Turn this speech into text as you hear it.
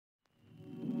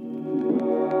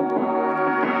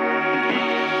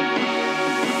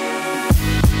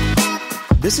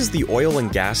This is the Oil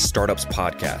and Gas Startups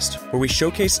Podcast, where we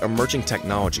showcase emerging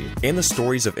technology and the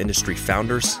stories of industry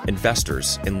founders,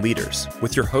 investors, and leaders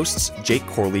with your hosts, Jake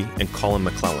Corley and Colin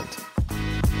McClelland.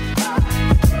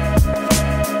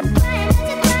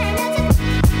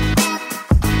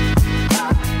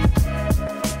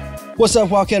 What's up,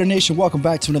 Wildcatter Nation? Welcome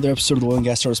back to another episode of the Oil and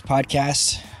Gas Startups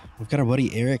Podcast. We've got our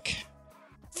buddy Eric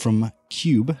from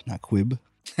Cube, not Quib.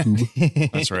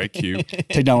 That's right, Cube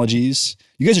Technologies.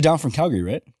 You guys are down from Calgary,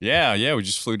 right? Yeah. We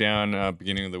just flew down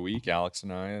beginning of the week. Alex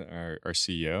and I, our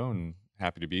CEO, and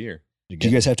happy to be here. Did you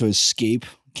guys have to escape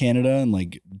Canada and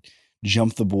like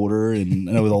jump the border? And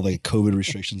I know with all the COVID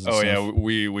restrictions. And stuff. Yeah,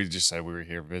 we just said we were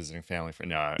here visiting family.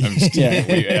 No, I'm just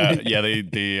kidding.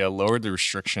 They lowered the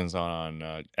restrictions on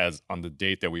the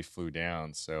date that we flew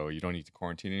down, so you don't need to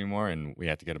quarantine anymore. And we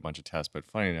had to get a bunch of tests. But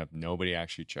funny enough, nobody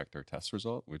actually checked our test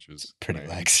result, which was pretty nice.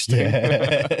 lax.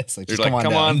 Yeah. It's like,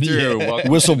 come on through. Yeah.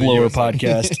 Whistleblower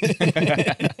podcast.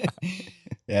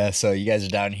 Yeah, so you guys are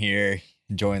down here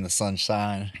enjoying the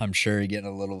sunshine. I'm sure you're getting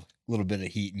a little bit of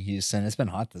heat in Houston. It's been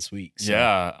hot this week. So.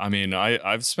 Yeah, I mean,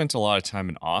 I've spent a lot of time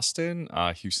in Austin.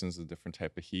 Houston's a different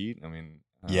type of heat. I mean,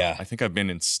 I think I've been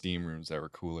in steam rooms that were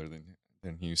cooler than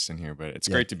Houston here, but it's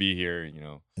great to be here. You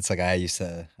know, it's like I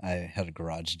had a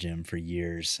garage gym for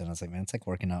years, and I was like, man, it's like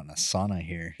working out in a sauna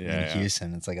here in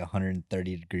Houston. It's like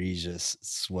 130 degrees, just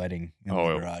sweating in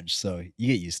the garage. So you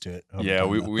get used to it. Yeah,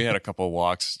 we had a couple of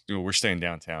walks. We're staying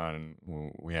downtown,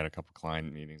 and we had a couple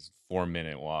client meetings,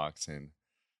 4-minute walks, and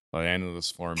by the end of those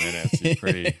 4 minutes, you're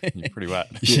pretty wet.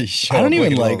 I don't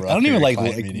even like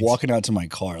walking out to my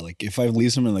car. Like if I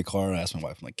leave something in the car, I ask my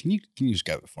wife, I'm like, can you just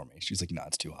grab it for me? She's like, no,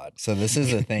 it's too hot. So this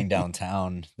is a thing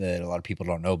downtown that a lot of people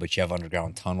don't know, but you have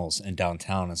underground tunnels in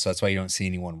downtown. And so that's why you don't see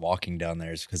anyone walking down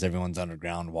there, is because everyone's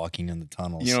underground walking in the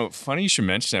tunnels. You know, funny you should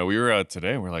mention that. We were out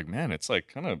today. We're like, man, it's like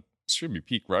kind of should be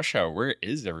peak rush hour. Where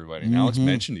is everybody? And Alex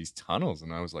mentioned these tunnels,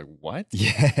 and I was like, what?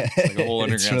 Yeah. It's like a whole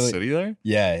underground city there?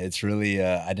 Yeah, it's really,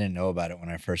 I didn't know about it when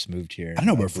I first moved here. I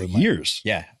know about it for years.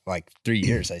 Yeah, like 3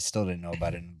 years. I still didn't know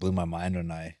about it, and it blew my mind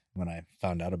when I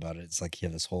found out about it. It's like you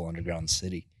have this whole underground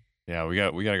city. Yeah, we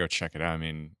got to go check it out. I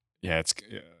mean, yeah, it's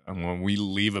when we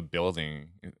leave a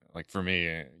building, like for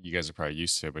me, you guys are probably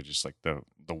used to it, but just like the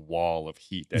wall of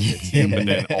heat that hits you, but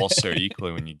then also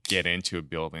equally when you get into a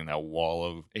building, that wall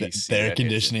of AC, the air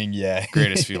conditioning,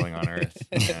 greatest feeling on earth.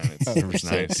 Man, it's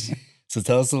nice. So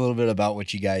tell us a little bit about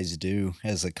what you guys do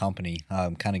as a company.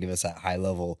 Kind of give us that high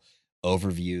level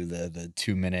overview, the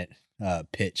 2-minute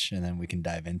pitch, and then we can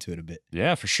dive into it a bit.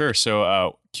 Yeah, for sure.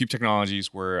 So Cube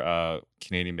Technologies, we're a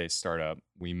Canadian-based startup.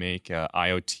 We make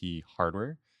IoT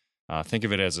hardware. Think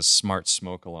of it as a smart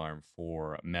smoke alarm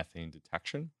for methane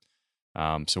detection.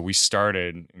 So we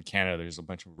started in Canada. There's a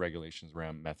bunch of regulations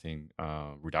around methane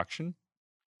reduction.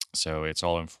 So it's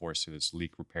all enforced through this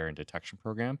leak repair and detection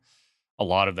program. A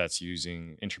lot of that's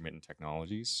using intermittent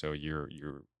technologies. So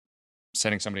you're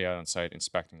sending somebody out on site,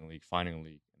 inspecting a leak, finding a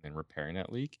leak, and then repairing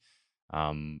that leak.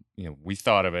 We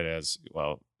thought of it as,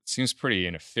 well, it seems pretty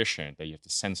inefficient that you have to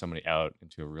send somebody out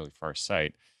into a really far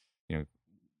site. You know,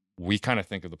 we kind of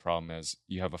think of the problem as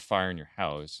you have a fire in your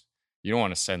house. You don't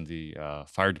want to send the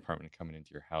fire department coming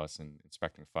into your house and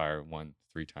inspecting a fire 1-3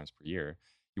 times per year.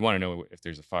 You want to know if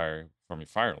there's a fire from your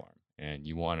fire alarm, and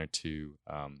you want it to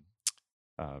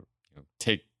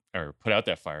take or put out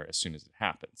that fire as soon as it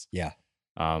happens. Yeah.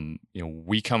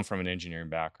 We come from an engineering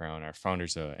background. Our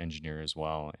founder's an engineer as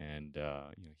well, and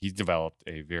he developed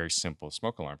a very simple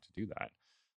smoke alarm to do that.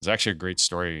 It's actually a great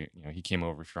story. He came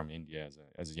over from India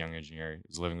as a young engineer. He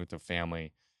was living with a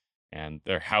family, and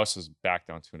their house was backed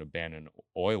onto an abandoned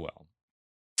oil well.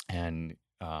 And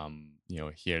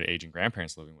he had aging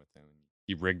grandparents living with him.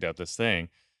 He rigged out this thing,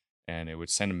 and it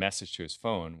would send a message to his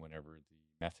phone whenever the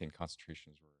methane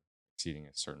concentrations were exceeding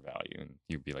a certain value, and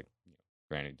he'd be like,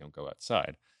 granted, don't go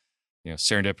outside.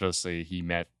 Serendipitously, he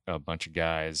met a bunch of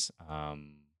guys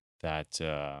that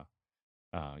are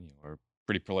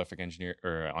pretty prolific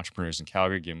entrepreneurs in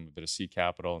Calgary, gave him a bit of seed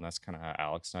capital, and that's kind of how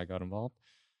Alex and I got involved.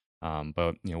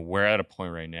 But we're at a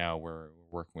point right now where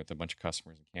we're working with a bunch of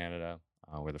customers in Canada.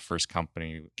 We're the first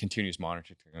company, continuous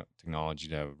monitoring technology,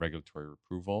 to have regulatory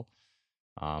approval,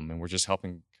 and we're just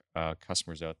helping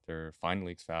customers out there find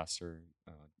leaks faster,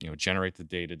 generate the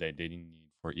data that they need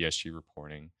for ESG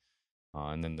reporting.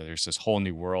 And then there's this whole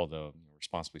new world of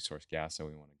responsibly sourced gas that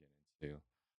we want to get into.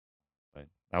 But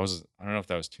I don't know if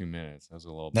that was 2 minutes. That was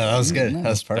a little No, that was good. That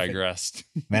was perfect. Digressed.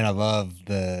 Man, I love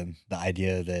the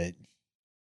idea that,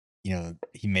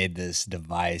 he made this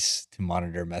device to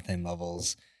monitor methane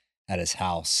levels at his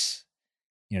house,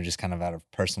 just kind of out of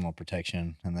personal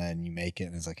protection. And then you make it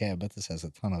and it's like, hey, I bet this has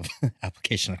a ton of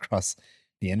application across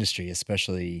the industry,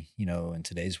 especially, in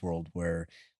today's world where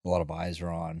a lot of eyes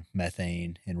are on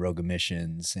methane and rogue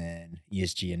emissions and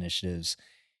ESG initiatives.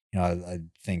 I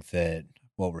think that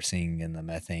what we're seeing in the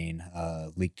methane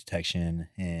leak detection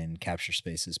and capture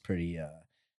space is pretty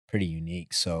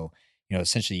unique. So,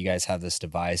 essentially you guys have this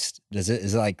device. Is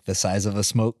it like the size of a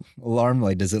smoke alarm?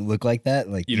 Like, does it look like that?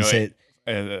 Like, you say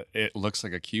it looks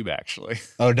like a cube, actually.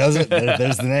 Oh, does it?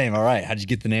 There's the name. All right. How'd you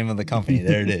get the name of the company?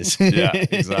 There it is. Yeah,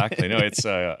 exactly. No, it's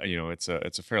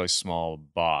it's a fairly small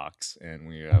box, and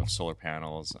we have solar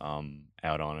panels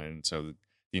out on it. And so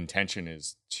the intention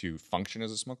is to function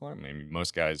as a smoke alarm. I mean,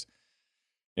 most guys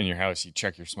in your house, you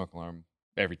check your smoke alarm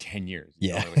every 10 years.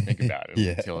 You don't really think about it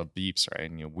until it beeps, right?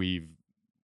 And we've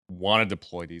want to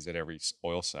deploy these at every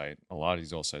oil site. A lot of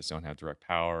these oil sites don't have direct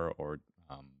power, or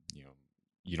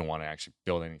you don't want to actually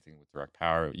build anything with direct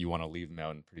power. You want to leave them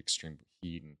out in pretty extreme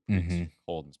heat and pretty extreme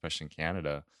cold, especially in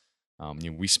Canada.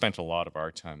 We spent a lot of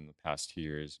our time in the past 2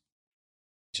 years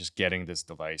just getting this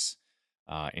device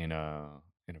in a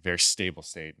very stable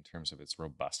state in terms of its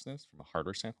robustness from a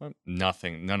hardware standpoint.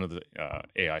 None of the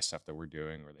AI stuff that we're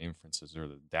doing, or the inferences, or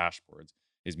the dashboards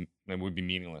would be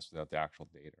meaningless without the actual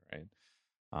data,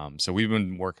 right? So we've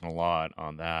been working a lot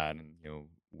on that, and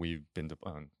we've been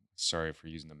sorry for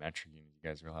using the metric unit. You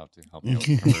guys will have to help me out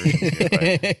with conversions.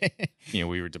 But,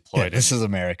 we were deployed. This is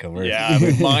America. We're not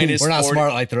 40,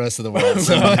 smart like the rest of the world.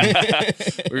 So.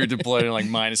 We were deployed in like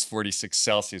minus 46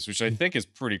 Celsius, which I think is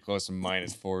pretty close to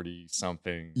minus 40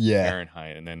 something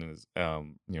Fahrenheit. And then,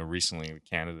 recently with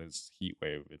Canada's heat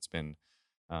wave, it's been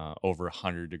over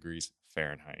 100 degrees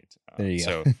Fahrenheit. There you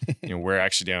go. So, we're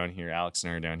actually down here. Alex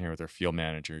and I are down here with our field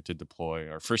manager to deploy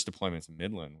our first deployment in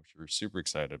Midland, which we're super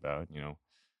excited about.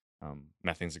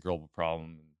 Methane's a global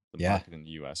problem. The market in the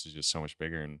U.S. is just so much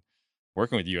bigger, and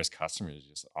working with U.S. customers is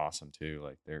just awesome too.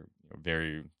 Like, they're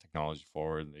very technology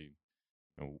forward. They,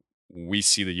 we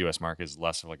see the U.S. market as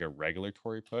less of like a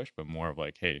regulatory push, but more of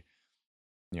like, hey,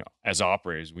 as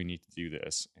operators, we need to do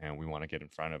this, and we want to get in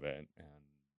front of it. And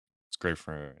it's great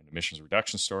for an emissions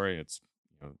reduction story. It's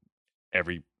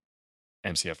every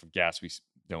MCF of gas we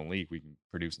don't leak, we can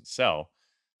produce and sell.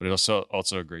 But it's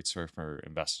also a great story for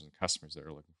investors and customers that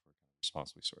are looking for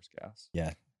responsibly sourced gas.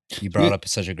 Yeah. You brought up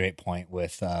such a great point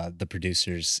with the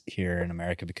producers here in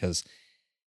America, because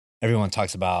everyone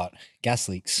talks about gas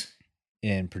leaks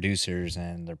in producers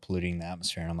and they're polluting the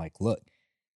atmosphere. And I'm like, look,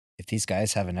 if these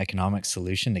guys have an economic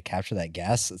solution to capture that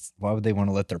gas, why would they want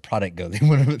to let their product go? They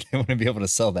want to be able to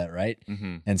sell that, right?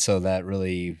 Mm-hmm. And so that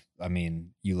really,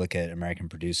 you look at American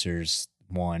producers,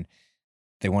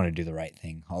 they want to do the right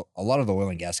thing. A lot of the oil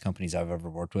and gas companies I've ever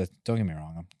worked with, don't get me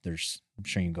wrong, I'm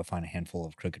sure you can go find a handful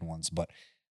of crooked ones, but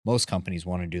most companies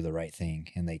want to do the right thing,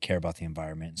 and they care about the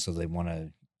environment. So they want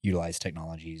to utilize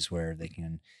technologies where they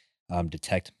can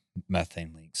detect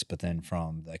methane leaks. But then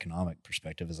from the economic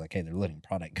perspective, is like, hey, they're letting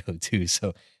product go too.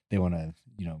 So they want to,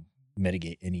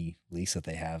 mitigate any leaks that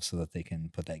they have so that they can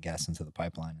put that gas into the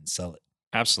pipeline and sell it.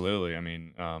 Absolutely.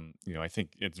 I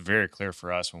think it's very clear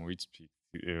for us when we speak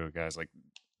to guys, like,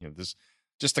 this,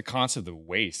 just the concept of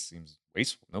waste seems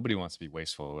wasteful. Nobody wants to be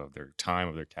wasteful of their time,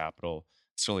 of their capital.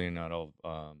 Certainly not all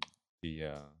the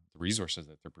resources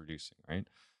that they're producing, right?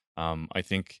 I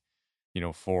think,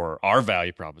 for our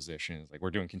value proposition is like, we're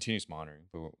doing continuous monitoring,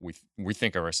 but we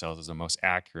think of ourselves as the most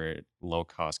accurate, low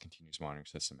cost continuous monitoring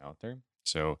system out there.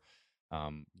 So,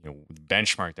 the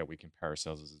benchmark that we compare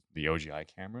ourselves is the OGI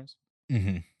cameras.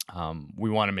 Mm-hmm. We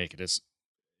want to make it as,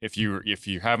 if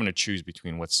you're having to choose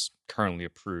between what's currently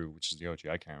approved, which is the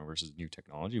OGI camera, versus new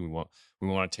technology, we want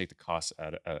to take the cost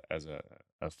as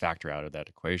a factor out of that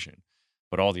equation.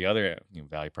 But all the other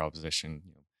value proposition,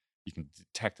 you can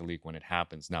detect a leak when it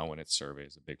happens, not when it's surveyed,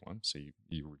 is a big one. So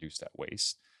you reduce that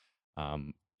waste.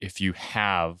 If you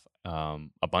have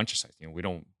a bunch of sites, we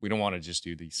don't want to just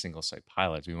do these single site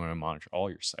pilots. We want to monitor all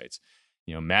your sites.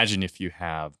 Imagine if you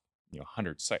have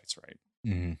 100 sites, right?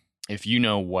 Mm-hmm. If you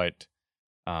know what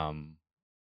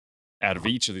out of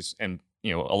each of these, and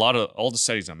all the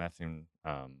studies on methane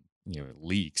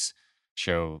leaks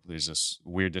show there's this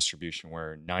weird distribution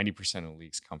where 90% of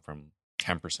leaks come from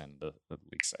 10% of the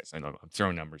leak sites. I know I'm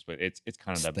throwing numbers, but it's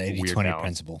kind of that the 80-20 weird balance.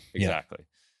 principle. Exactly.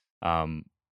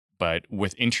 But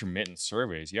with intermittent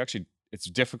surveys, it's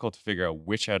difficult to figure out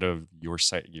which out of your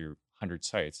 100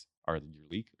 sites are your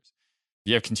leakers. If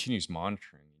you have continuous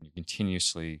monitoring and you're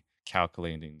continuously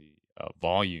calculating the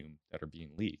volume that are being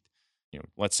leaked,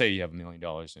 let's say you have $1 million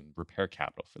in repair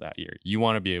capital for that year. You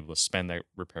want to be able to spend that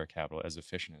repair capital as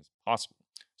efficient as possible.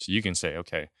 So you can say,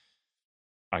 okay,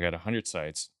 I got 100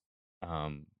 sites.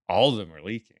 All of them are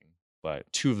leaking,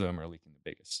 but 2 of them are leaking the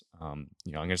biggest. I'm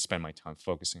going to spend my time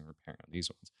focusing on repairing on these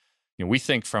ones. we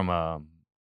think from a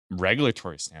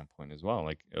regulatory standpoint as well,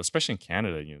 like especially in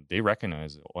Canada, they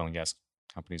recognize that oil and gas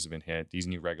companies have been hit. These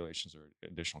new regulations are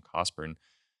additional cost burden.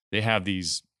 They have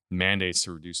these mandates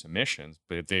to reduce emissions,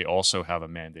 but they also have a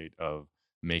mandate of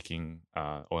making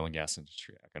oil and gas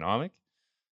industry economic.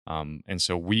 And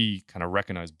so we kind of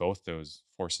recognize both those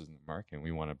forces in the market. And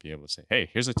we want to be able to say, hey,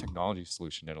 here's a technology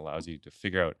solution that allows you to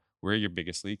figure out where your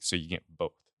biggest leaks, so you get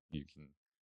both. You can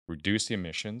reduce the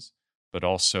emissions, but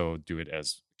also do it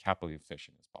as capitally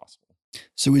efficient as possible.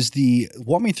 So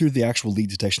walk me through the actual leak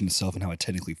detection itself and how it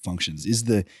technically functions. Is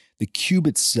the cube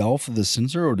itself the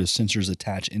sensor, or do sensors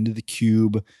attach into the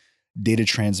cube? Data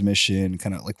transmission,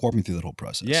 kind of like walk me through that whole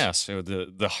process. Yeah. So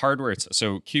the hardware,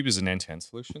 so Cube is an end-to-end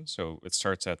solution. So it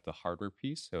starts at the hardware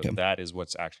piece. So that is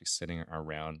what's actually sitting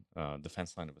around the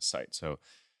fence line of a site. So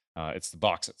it's the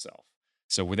box itself.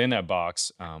 So within that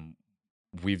box,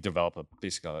 we've developed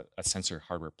basically a sensor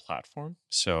hardware platform.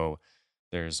 So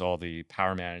there's all the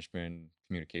power management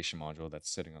communication module that's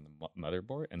sitting on the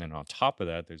motherboard. And then on top of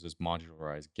that, there's this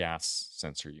modularized gas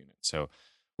sensor unit. So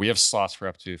we have slots for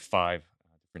up to 5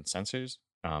 different sensors,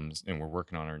 and we're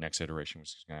working on our next iteration, which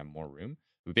is going to have more room.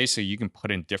 But basically, you can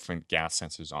put in different gas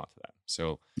sensors onto that.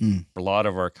 So for a lot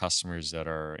of our customers that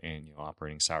are in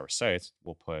operating sour sites,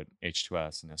 we'll put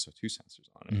H2S and SO2 sensors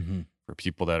on it. Mm-hmm. For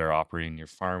people that are operating near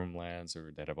farmlands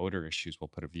or that have odor issues, we'll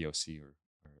put a VOC or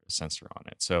a sensor on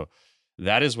it. So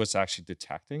that is what's actually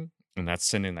detecting, and that's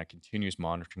sending that continuous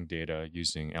monitoring data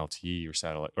using LTE or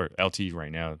satellite, or LTE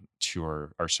right now, to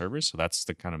our servers. So that's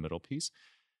the kind of middle piece.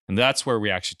 And that's where we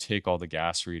actually take all the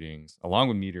gas readings along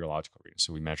with meteorological readings.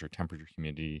 So we measure temperature,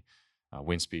 humidity,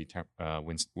 wind speed,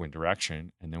 wind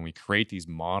direction, and then we create these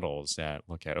models that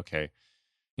look at, okay,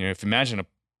 if imagine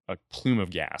a plume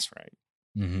of gas, right?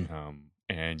 Mm-hmm.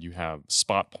 And you have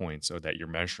spot points that you're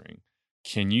measuring.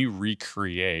 Can you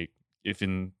recreate, if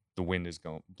the wind is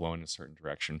blowing in a certain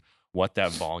direction, what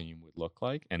that volume would look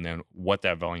like, and then what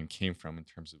that volume came from in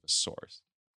terms of a source?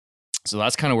 So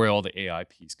that's kind of where all the AI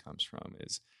piece comes from,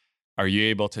 is are you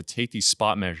able to take these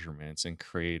spot measurements and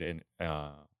create an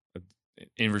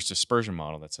inverse dispersion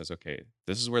model that says, okay,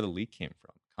 this is where the leak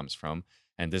comes from,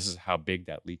 and this is how big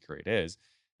that leak rate is.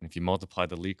 And if you multiply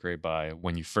the leak rate by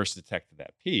when you first detected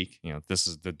that peak, this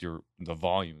is the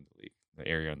volume of the leak, the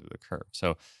area under the curve.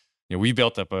 So, we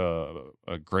built up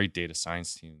a great data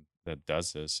science team that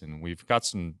does this, and we've got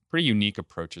some pretty unique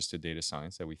approaches to data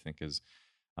science that we think is,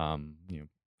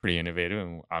 pretty innovative,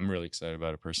 and I'm really excited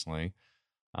about it personally.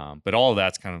 But all of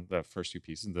that's kind of the first 2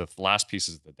 pieces. The last piece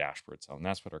is the dashboard itself, and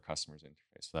that's what our customers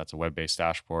interface. So that's a web-based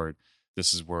dashboard.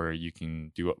 This is where you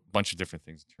can do a bunch of different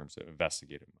things in terms of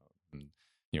investigative mode.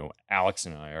 And, Alex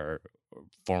and I are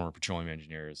former petroleum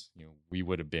engineers. We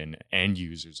would have been end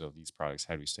users of these products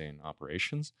had we stayed in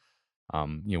operations.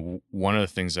 One of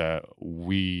the things that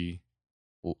we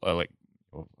like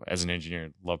as an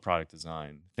engineer, love product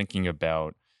design, thinking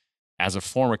about, as a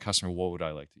former customer, what would I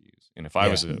like to use? And if I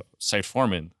was a site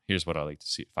foreman, here's what I like to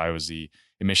see. If I was the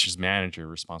emissions manager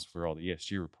responsible for all the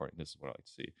ESG reporting, this is what I like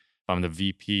to see. If I'm the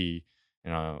VP,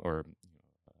 or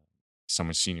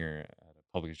someone senior at a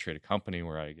publicly traded company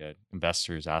where I get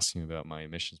investors asking about my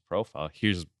emissions profile,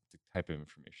 here's the type of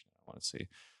information I want to see.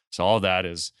 So all that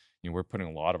is, we're putting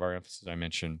a lot of our emphasis. I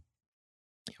mentioned,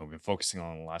 we've been focusing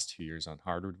on the last 2 years on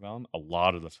hardware development. A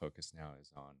lot of the focus now is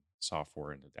on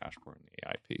software and the dashboard and the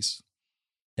AI piece.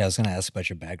 Yeah, I was going to ask about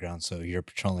your background. So you're a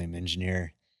petroleum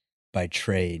engineer by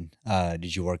trade.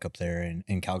 Did you work up there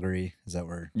in Calgary? Is that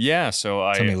where? Yeah. So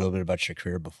tell me a little bit about your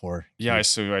career before. Yeah.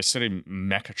 So I studied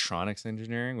mechatronics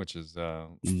engineering, which is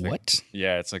what?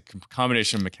 Yeah, it's a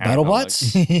combination of mechanical.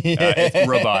 BattleBots? It's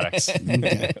robotics,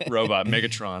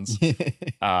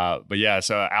 Megatrons. But yeah,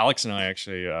 so Alex and I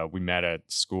actually we met at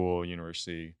school,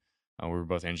 university. We were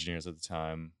both engineers at the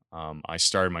time. I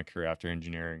started my career after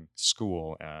engineering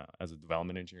school as a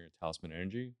development engineer at Talisman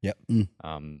Energy. Yep.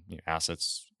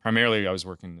 Assets. Primarily, I was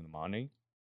working in the Montney.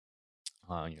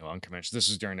 Unconventional. This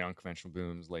was during the unconventional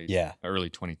booms, early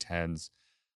 2010s.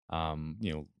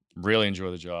 Really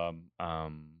enjoy the job.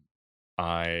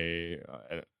 I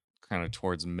kind of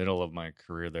towards the middle of my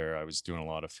career there, I was doing a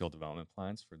lot of field development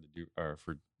plans for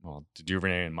the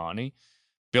Duvernay and Montney,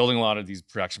 building a lot of these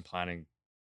production planning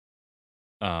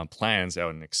plans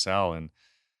out in Excel, and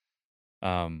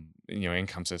in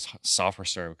comes this software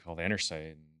startup called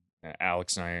Intersight, and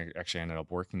Alex and I actually ended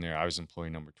up working there. I was employee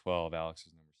number 12, Alex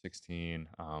was number 16.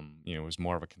 It was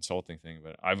more of a consulting thing,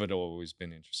 but I would always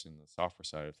been interested in the software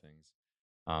side of things.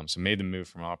 So made the move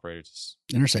from operator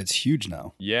to Intersight's huge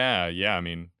now. Yeah. I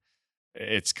mean,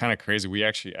 it's kind of crazy. We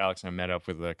actually, Alex and I met up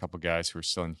with a couple guys who are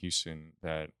still in Houston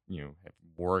that have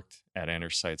worked at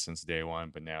Entersight since day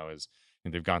one, but now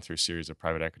they've gone through a series of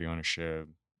private equity ownership,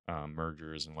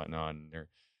 mergers and whatnot. And they're,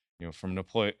 from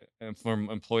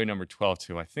employee number 12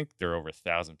 to, I think they're over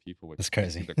 1,000 people with That's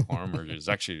crazy. the quorum merger. It's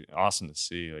actually awesome to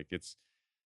see. Like it's,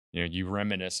 you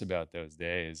reminisce about those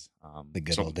days. The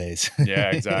good old days.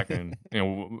 Yeah, exactly.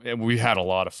 And, we had a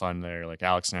lot of fun there. Like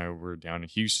Alex and I were down in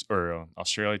Houston or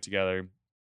Australia together,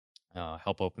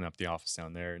 help open up the office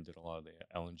down there and did a lot of the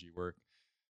LNG work.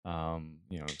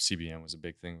 CBM was a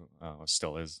big thing,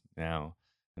 still is now.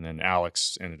 And then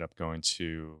Alex ended up going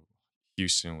to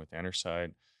Houston with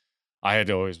Entersight. I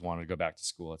had always wanted to go back to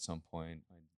school at some point.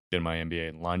 I did my MBA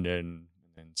in London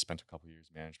and then spent a couple of years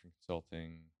management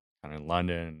consulting kind of in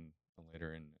London and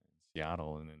later in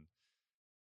Seattle. And then,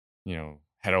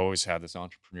 had always had this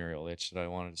entrepreneurial itch that I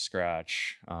wanted to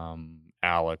scratch.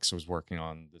 Alex was working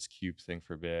on this Cube thing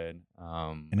for bid.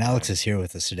 And Alex is here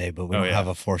with us today, but we don't have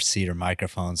a 4-seater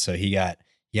microphone, so he got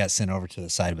sent over to the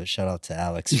side. But shout out to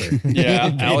Alex for being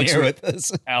Alex here with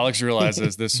us. Alex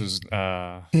realizes this was,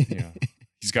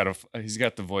 he's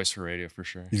got the voice for radio for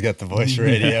sure. He's got the voice for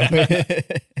radio.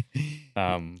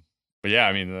 But yeah,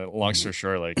 I mean, the long story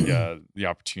short, like the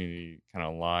opportunity kind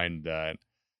of aligned that.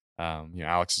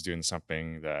 Alex is doing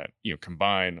something that,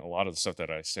 combine a lot of the stuff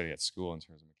that I studied at school in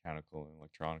terms of mechanical and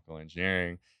electronical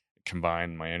engineering,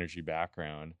 combined my energy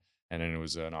background. And then it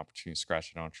was an opportunity to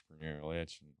scratch an entrepreneurial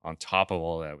itch. And on top of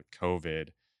all that, with COVID,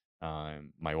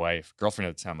 my girlfriend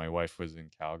at the time, my wife was in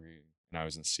Calgary and I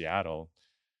was in Seattle,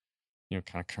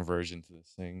 kind of converge into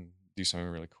this thing, do something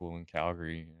really cool in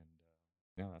Calgary.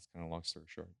 And that's kind of long story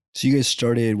short. So you guys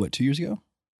started, 2 years ago?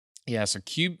 Yeah, so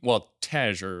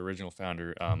Tej, our original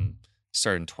founder,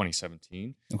 started in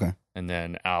 2017. Okay. And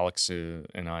then Alex and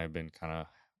I have been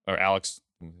Alex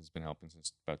has been helping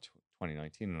since about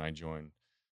 2019, and I joined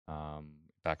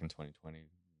back in 2020,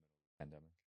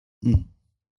 pandemic.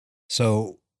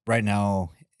 So right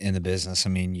now in the business, I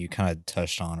mean, you kind of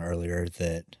touched on earlier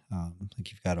that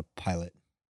like you've got a pilot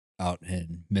out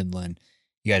in Midland.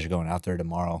 You guys are going out there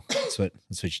tomorrow. That's what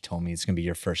you told me. It's going to be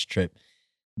your first trip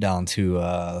down to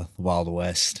the Wild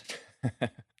West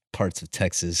parts of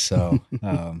Texas. So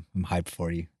I'm hyped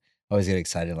for you. I always get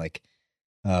excited. Like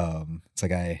it's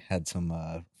like I had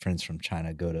some friends from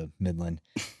China go to Midland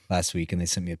last week and they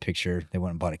sent me a picture. They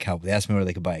went and bought a cowboy. They asked me where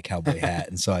they could buy a cowboy hat.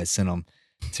 And so I sent them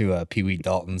to Pee Wee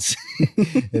Dalton's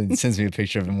and sends me a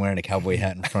picture of him wearing a cowboy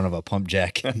hat in front of a pump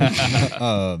jack.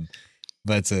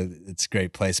 But it's a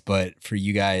great place. But for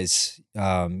you guys,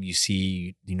 you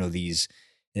see,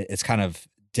 it's kind of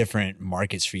different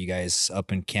markets for you guys.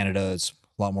 Up in Canada, it's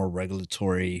a lot more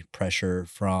regulatory pressure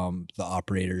from the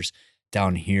operators.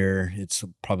 Down here, it's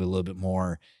probably a little bit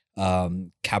more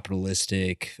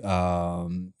capitalistic,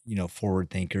 forward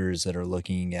thinkers that are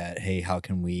looking at, hey, how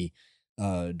can we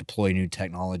deploy new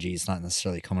technology? It's not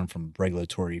necessarily coming from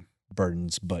regulatory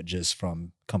burdens, but just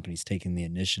from companies taking the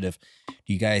initiative.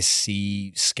 Do you guys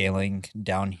see scaling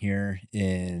down here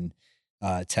in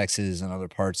Texas and other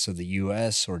parts of the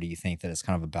U.S., or do you think that it's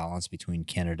kind of a balance between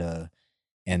Canada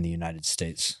and the United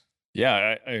States?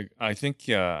 Yeah, I think,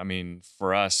 I mean,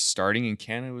 for us, starting in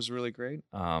Canada was really great.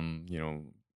 I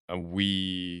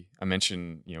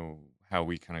mentioned, how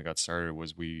we kind of got started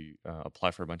was we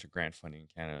applied for a bunch of grant funding in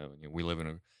Canada. We live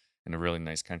in a really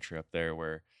nice country up there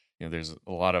where, there's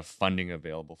a lot of funding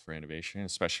available for innovation,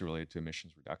 especially related to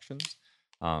emissions reductions.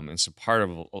 And so part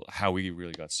of how we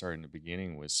really got started in the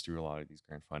beginning was through a lot of these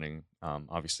grant funding.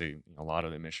 Obviously, a lot of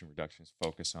the emission reductions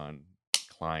focus on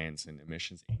clients and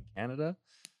emissions in Canada,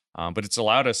 but it's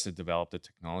allowed us to develop the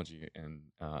technology and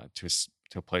to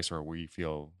a place where we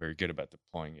feel very good about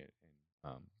deploying it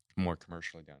more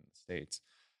commercially down in the States.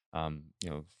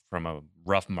 From a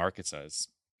rough market size,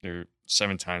 there are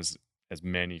 7 times as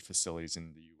many facilities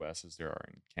in the U.S. as there are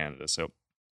in Canada, so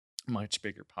much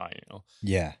bigger pie.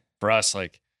 Yeah. For us,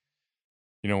 like,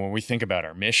 when we think about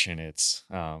our mission, it's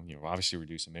obviously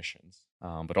reduce emissions,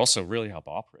 but also really help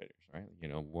operators, right?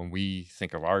 When we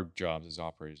think of our jobs as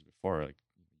operators before, like,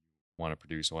 want to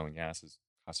produce oil and gas as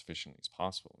cost efficiently as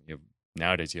possible.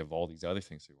 Nowadays you have all these other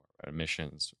things,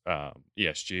 emissions,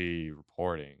 ESG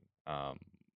reporting,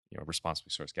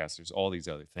 responsibly sourced gas. There's all these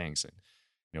other things, and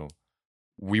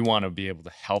we want to be able to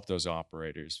help those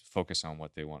operators focus on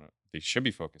what they should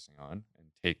be focusing on, and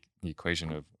take the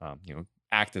equation of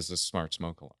act as a smart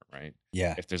smoke alarm, right?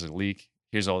 Yeah. If there's a leak,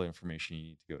 here's all the information you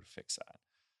need to go to fix that.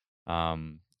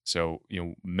 So,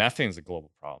 methane is a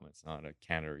global problem. It's not a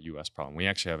Canada or US problem. We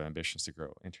actually have ambitions to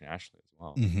grow internationally as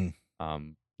well.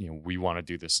 Mm-hmm. We want to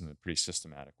do this in a pretty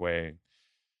systematic way,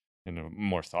 in a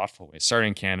more thoughtful way. Starting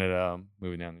in Canada,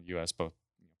 moving down to the US, both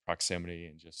proximity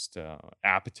and just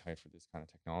appetite for this kind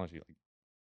of technology. Like,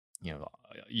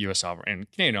 U.S.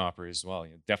 and Canadian operators as well,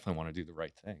 definitely want to do the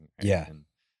right thing. Right? Yeah.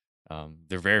 And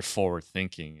they're very forward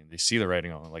thinking, and they see the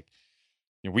writing on it. Like,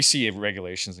 we see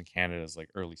regulations in Canada as like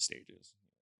early stages.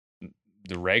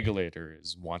 The regulator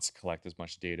wants to collect as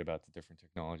much data about the different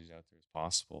technologies out there as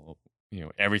possible.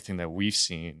 Everything that we've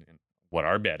seen, and what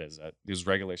our bet is that these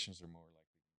regulations are more like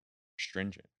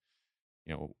stringent.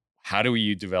 How do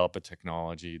you develop a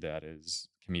technology that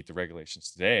can meet the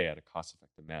regulations today at a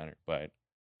cost-effective manner, but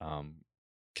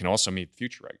can also meet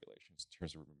future regulations in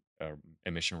terms of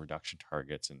emission reduction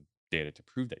targets and data to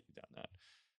prove that you've done that?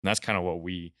 And that's kind of what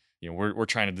we're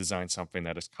trying to design something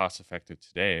that is cost-effective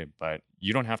today, but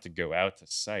you don't have to go out to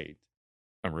site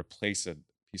and replace a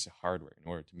piece of hardware in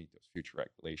order to meet those future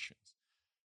regulations.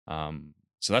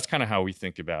 So that's kind of how we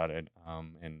think about it.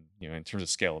 And in terms of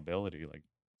scalability, like,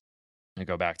 I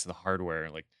go back to the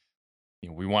hardware, like,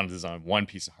 we want to design one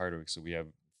piece of hardware so we have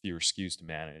fewer SKUs to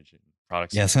manage and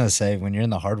products. Yeah, I was gonna say, when you're in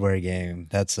the hardware game,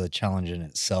 that's a challenge in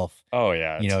itself. Oh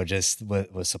yeah, Just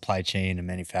with supply chain and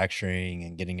manufacturing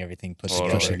and getting everything put Totally.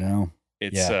 Especially together. now.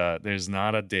 it's there's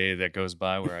not a day that goes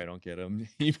by where I don't get an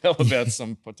email about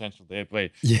some potential day.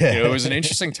 But Yeah. it was an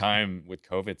interesting time with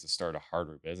COVID to start a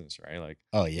hardware business, right? Like,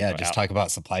 Oh yeah, just talk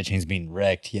about supply chains being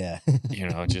wrecked. Yeah.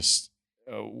 just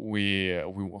I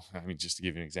mean, just to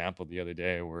give you an example, the other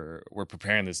day we're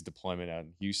preparing this deployment out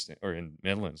in Houston or in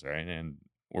Midlands, right? And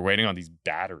we're waiting on these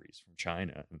batteries from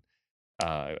China. And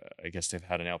I guess they've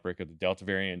had an outbreak of the Delta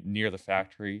variant near the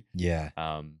factory. Yeah.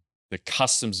 The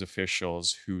customs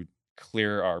officials who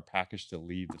clear our package to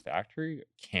leave the factory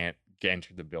can't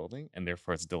enter the building, and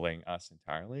therefore it's delaying us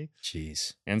entirely.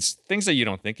 Jeez. And it's things that you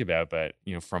don't think about, but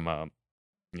from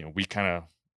we kind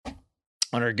of,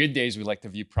 on our good days, we like to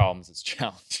view problems as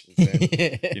challenges.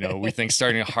 And, we think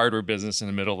starting a hardware business in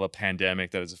the middle of a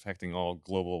pandemic that is affecting all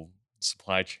global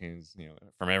supply chains,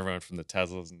 from everyone from the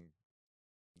Teslas and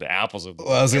the Apples of the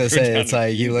Well, I was gonna world, say, down it's to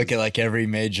like you look Jesus. at like every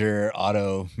major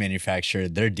auto manufacturer,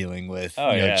 they're dealing with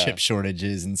Oh, yeah. chip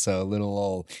shortages, and so a little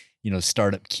old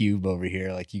startup Cube over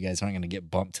here, like, you guys aren't gonna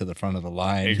get bumped to the front of the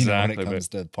line Exactly, when it comes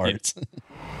to parts.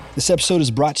 This episode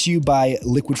is brought to you by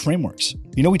Liquid Frameworks.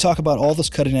 We talk about all this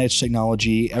cutting edge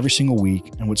technology every single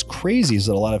week, and what's crazy is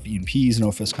that a lot of E&Ps and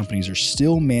OFS companies are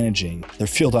still managing their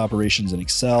field operations in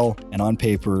Excel and on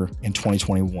paper in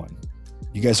 2021.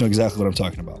 You guys know exactly what I'm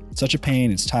talking about. It's such a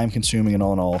pain, it's time consuming, and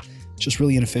all, it's just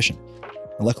really inefficient.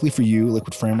 And luckily for you,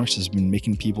 Liquid Frameworks has been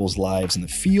making people's lives in the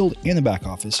field and the back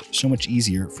office so much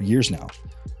easier for years now.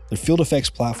 Their Field Effects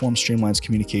platform streamlines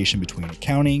communication between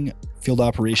accounting, field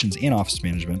operations, and office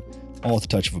management, all at the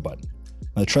touch of a button. Now,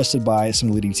 they're trusted by some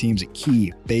of the leading teams at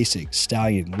Key, Basic,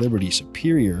 Stallion, Liberty,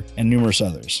 Superior, and numerous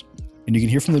others. And you can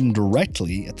hear from them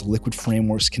directly at the Liquid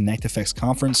Frameworks Connect FX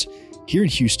conference here in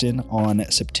Houston on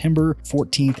September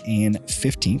 14th and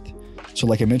 15th. So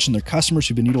like I mentioned, their customers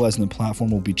who've been utilizing the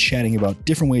platform will be chatting about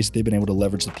different ways that they've been able to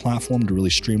leverage the platform to really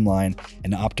streamline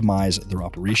and optimize their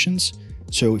operations.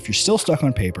 So if you're still stuck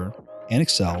on paper and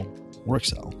Excel,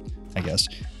 I guess,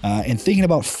 and thinking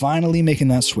about finally making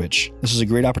that switch, this is a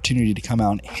great opportunity to come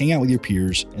out and hang out with your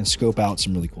peers and scope out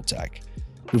some really cool tech.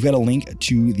 We've got a link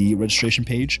to the registration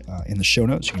page in the show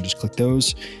notes. You can just click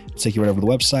those, take you right over to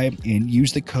the website, and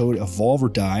use the code Evolve or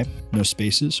Die, no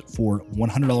spaces, for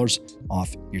 $100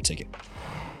 off your ticket.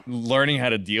 Learning how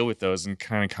to deal with those and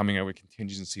kind of coming up with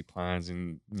contingency plans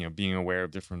and being aware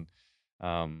of different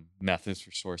methods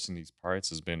for sourcing these parts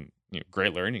has been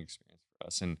great learning experience for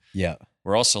us. And Yeah.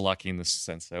 we're also lucky in the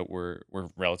sense that we're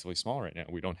relatively small right now.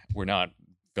 We're not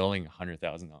billing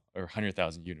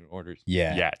 100,000 unit orders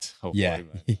yet. Hopefully. Yeah.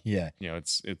 But, Yeah.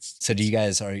 it's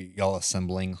So are y'all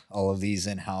assembling all of these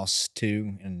in-house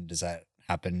too? And does that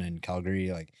happen in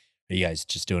Calgary? Like, are you guys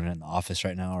just doing it in the office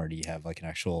right now, or do you have like an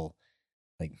actual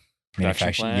like production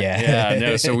manufacturing? plant? Yeah.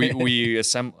 No. So we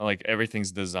assemble, like,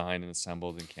 everything's designed and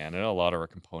assembled in Canada. A lot of our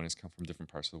components come from different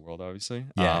parts of the world, obviously.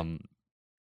 Yeah.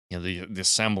 The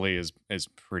assembly is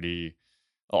pretty.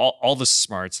 All the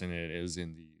smarts in it is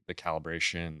in the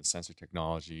calibration, the sensor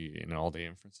technology, and all the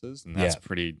inferences, and that's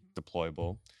pretty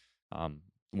deployable.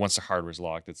 Once the hardware's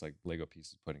locked, it's like Lego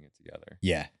pieces putting it together.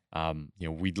 Yeah.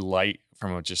 We'd like,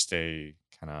 from just a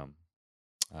kind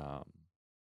of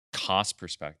cost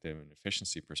perspective and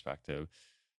efficiency perspective,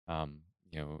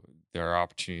 there are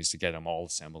opportunities to get them all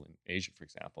assembled in Asia, for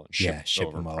example, and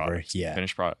ship them over. products, Yeah.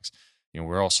 finished products.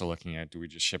 We're also looking at, do we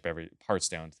just ship every parts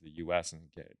down to the U.S.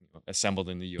 and get assembled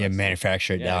in the U.S.? Yeah,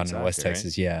 manufacture it down in West exactly,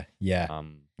 Texas. Yeah. Yeah.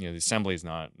 The assembly is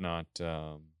not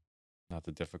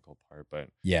the difficult part, but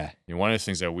Yeah. one of the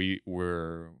things that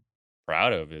we're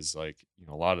proud of is, like,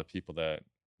 a lot of the people that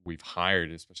we've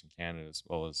hired, especially in Canada, as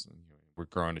well as we're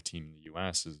growing a team in the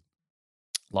U.S., is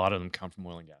a lot of them come from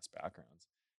oil and gas backgrounds.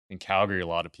 In Calgary, a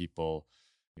lot of people,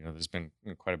 there's been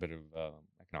quite a bit of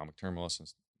economic turmoil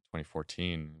since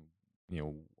 2014.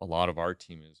 A lot of our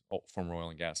team is former oil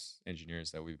and gas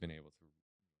engineers that we've been able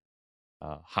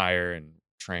to hire and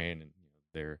train, and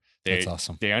That's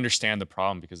awesome. they understand the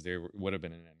problem because they would have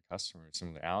been an end customer,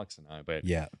 similar to Alex and I. But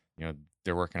Yeah.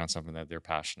 they're working on something that they're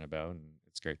passionate about, and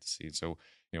it's great to see. So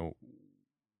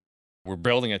we're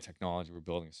building a technology, we're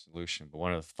building a solution, but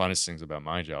one of the funnest things about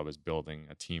my job is building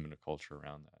a team and a culture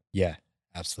around that. Yeah,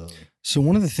 absolutely. So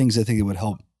one of the things I think it would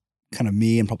help kind of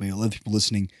me and probably other people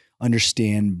listening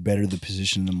understand better the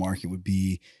position in the market would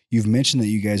be, you've mentioned that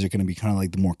you guys are going to be kind of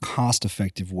like the more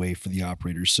cost-effective way for the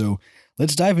operators. So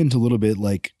let's dive into a little bit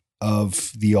like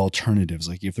of the alternatives.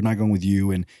 Like if they're not going with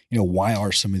you, and why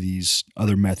are some of these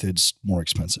other methods more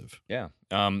expensive? Yeah.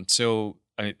 So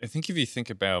I think if you think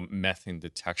about methane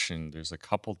detection, there's a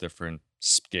couple different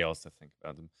scales to think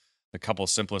about them. The couple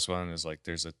simplest one is like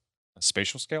there's a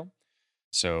spatial scale.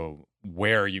 So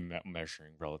where are you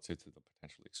measuring relative to the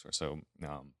potential leak source? So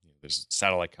there's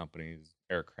satellite companies,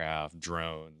 aircraft,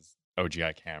 drones,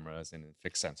 OGI cameras, and then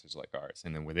fixed sensors like ours.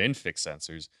 And then within fixed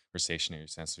sensors or stationary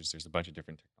sensors, there's a bunch of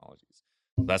different technologies.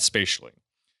 That's spatially.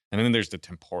 And then there's the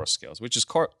temporal scales, which is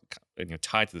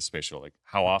tied to the spatial, like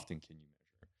how often can you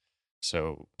measure?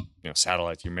 So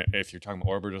satellites, if you're talking about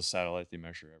orbital satellites, they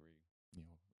measure every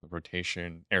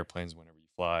rotation. Airplanes, whenever you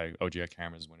fly. OGI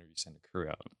cameras, whenever you send a crew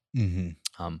out.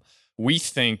 Mm-hmm. We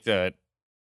think that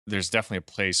there's definitely a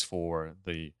place for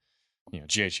the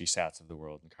GHG Sats of the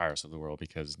world and Kairos of the world,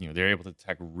 because they're able to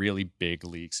detect really big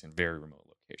leaks in very remote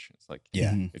locations. Like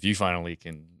if you find a leak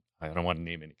in, I don't want to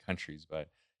name any countries, but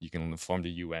you can inform the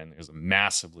UN there's a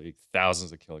massive leak,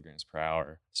 thousands of kilograms per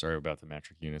hour. Sorry about the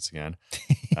metric units again.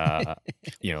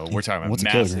 We're talking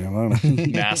about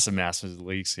massive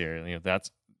leaks here.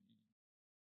 That's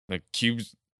the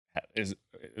cubes is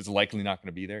likely not going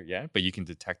to be there yet, but you can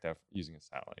detect that using a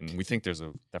satellite, and we think there's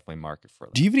definitely a market for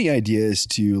that. Do you have any ideas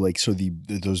to like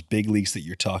those big leaks that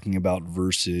you're talking about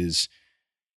versus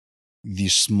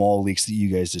these small leaks that you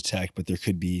guys detect, but there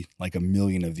could be like 1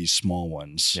 million of these small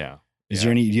ones? Yeah. Do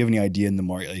you have any idea in the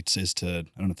market as to,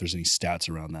 I don't know if there's any stats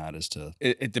around that as to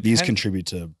it depends. These contribute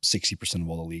to 60% of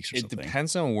all the leaks or something? It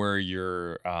depends on where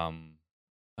you're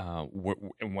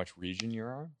in which region you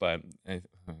are, but I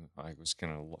was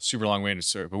kind of super long way to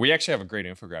serve. But we actually have a great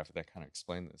infographic that kind of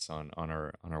explains this on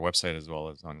our website as well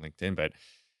as on LinkedIn. But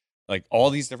like all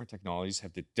these different technologies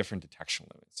have the different detection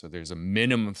limits. So there's a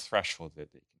minimum threshold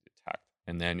that they can detect.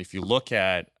 And then if you look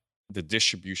at the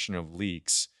distribution of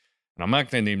leaks, and I'm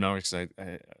not going to name numbers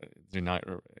because they're not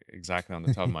exactly on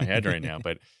the top of my head right now,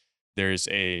 but there's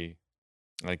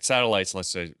like satellites, let's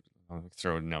say, I'll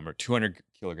throw a number, 200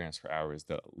 kilograms per hour is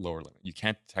the lower limit. You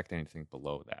can't detect anything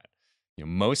below that.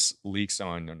 Most leaks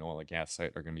on an oil and gas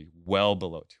site are going to be well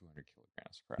below 200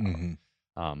 kilograms per hour.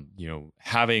 Mm-hmm.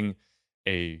 Having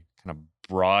a kind of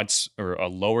broad or a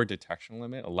lower detection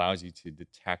limit allows you to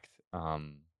detect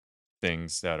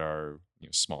things that are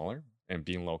smaller, and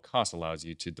being low cost allows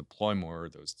you to deploy more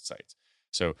of those sites.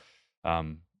 So,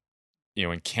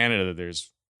 in Canada,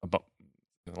 there's about,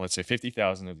 let's say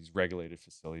 50,000 of these regulated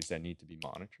facilities that need to be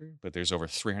monitored, but there's over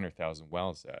 300,000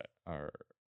 wells that are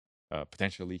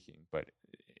potentially leaking, but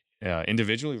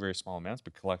individually very small amounts,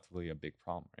 but collectively a big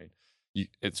problem, right?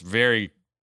 It's very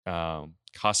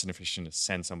cost inefficient to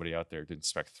send somebody out there to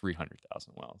inspect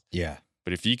 300,000 wells. Yeah.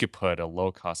 But if you could put a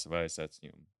low cost device that's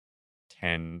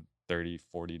 $10, $30,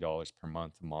 $40 per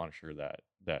month to monitor that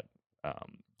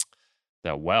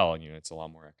well, it's a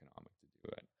lot more economic to do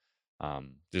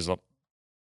it.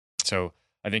 So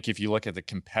I think if you look at the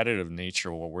competitive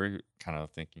nature, what we're kind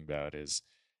of thinking about is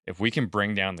if we can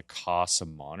bring down the cost of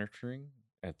monitoring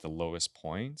at the lowest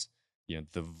points,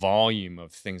 the volume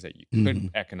of things that you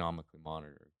could economically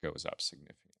monitor goes up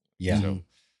significantly. Yeah. So,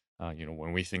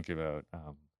 when we think about,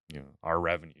 our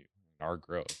revenue, our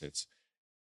growth,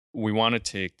 we want to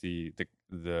take the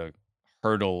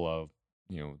hurdle of,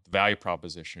 the value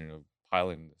proposition of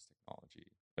piloting this technology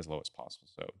as low as possible.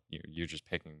 So you're just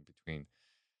picking between,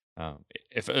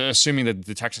 if assuming that the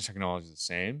detection technology is the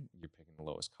same, you're picking the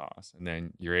lowest cost, and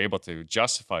then you're able to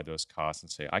justify those costs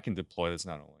and say, I can deploy this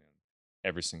not only on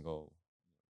every single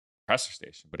compressor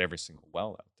station, but every single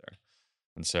well out there.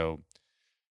 And so,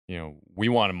 we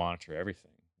want to monitor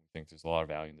everything. We think there's a lot of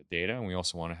value in the data, and we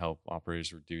also want to help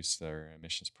operators reduce their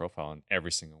emissions profile on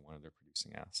every single one of their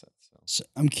producing assets. So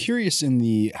I'm curious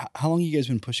how long you guys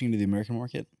been pushing into the American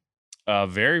market?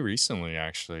 Very recently,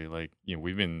 actually. Like,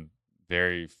 we've been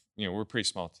very, we're a pretty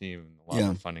small team, and a lot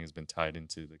of the funding has been tied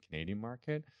into the Canadian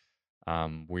market.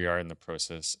 We are in the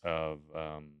process of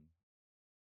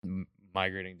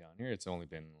migrating down here. It's only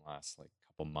been in the last like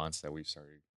couple months that we've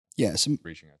started Yeah. So,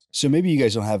 reaching out to them. so maybe you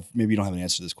guys maybe you don't have an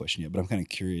answer to this question yet, but I'm kind of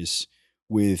curious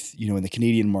with, in the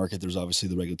Canadian market, there's obviously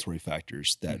the regulatory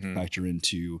factors that Mhm. factor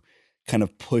into kind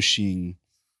of pushing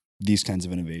these kinds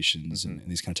of innovations and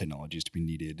these kind of technologies to be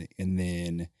needed. And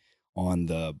then on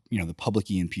the, the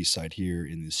public E&P side here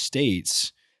in the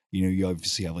States, you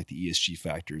obviously have like the ESG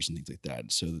factors and things like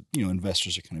that. So,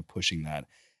 investors are kind of pushing that.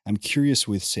 I'm curious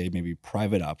with, say, maybe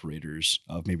private operators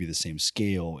of maybe the same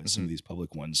scale as some of these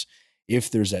public ones, if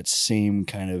there's that same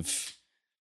kind of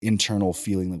internal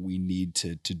feeling that we need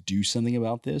to do something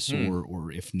about this,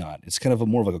 or if not. It's kind of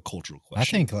more of like a cultural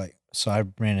question. I think so I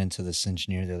ran into this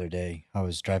engineer the other day. I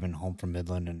was driving home from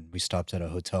Midland and we stopped at a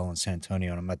hotel in San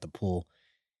Antonio and I'm at the pool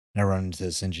and I run into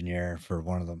this engineer for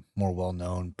one of the more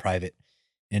well-known private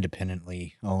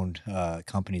independently owned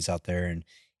companies out there. And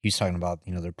he's talking about,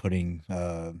 they're putting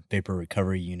vapor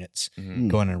recovery units,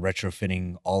 going and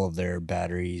retrofitting all of their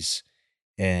batteries.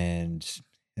 And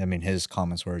I mean, his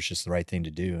comments were it's just the right thing to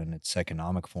do and it's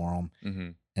economic for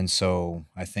them. And so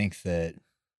I think that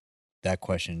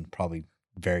question probably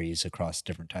varies across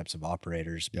different types of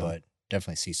operators, but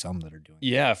definitely see some that are doing it.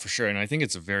 Yeah, for sure. And I think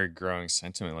it's a very growing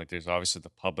sentiment. Like there's obviously the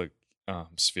public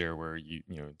sphere where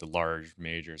the large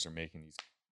majors are making these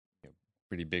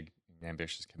pretty big and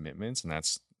ambitious commitments, and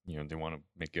that's they want to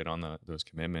make good on those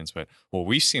commitments. But what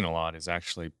we've seen a lot is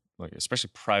actually like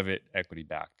especially private equity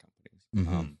backed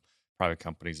companies, private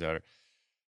companies that are,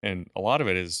 and a lot of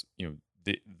it is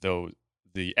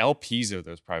the LPs of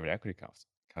those private equity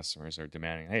customers are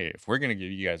demanding, hey, if we're going to give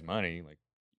you guys money, like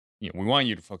we want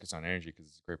you to focus on energy because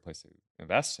it's a great place to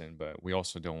invest in, but we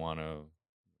also don't want to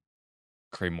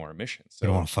create more emissions. So we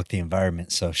don't want to fuck the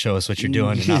environment. So show us what you're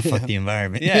doing to not fuck the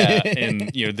environment. Yeah. And,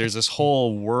 there's this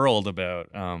whole world about,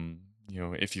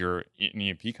 if you're an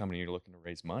E&P company, you're looking to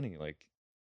raise money, like,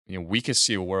 we could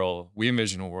see we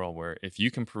envision a world where if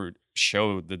you can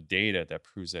show the data that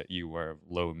proves that you are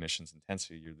low emissions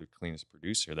intensity, you're the cleanest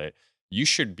producer, that you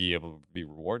should be able to be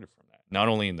rewarded from that, not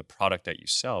only in the product that you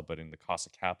sell, but in the cost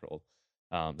of capital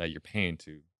that you're paying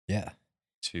to. Yeah.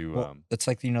 Well, it's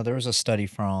like, there was a study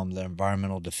from the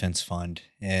Environmental Defense Fund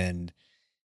and,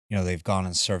 they've gone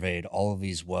and surveyed all of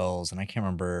these wells and I can't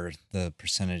remember the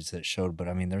percentage that showed, but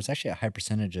I mean, there's actually a high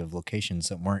percentage of locations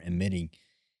that weren't emitting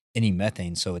any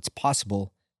methane. So it's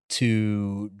possible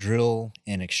to drill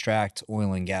and extract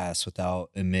oil and gas without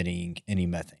emitting any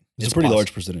methane. It's a pretty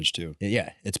large percentage too.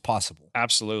 Yeah, it's possible.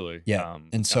 Absolutely. Yeah.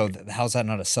 And so how's that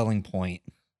not a selling point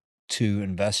to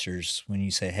investors when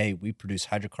you say, hey, we produce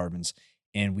hydrocarbons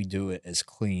and we do it as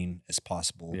clean as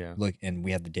possible. Yeah. Look, and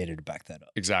we have the data to back that up.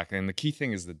 Exactly. And the key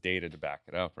thing is the data to back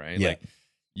it up, right? Yeah. Like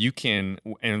you can,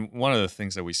 and one of the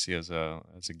things that we see as a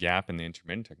gap in the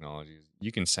intermittent technology is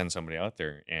you can send somebody out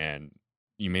there and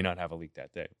you may not have a leak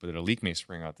that day, but a leak may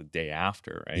spring out the day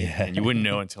after, right? Yeah. And you wouldn't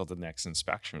know until the next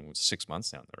inspection was 6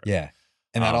 months down the road. Yeah.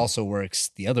 And that also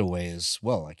works the other way as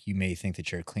well. Like you may think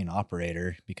that you're a clean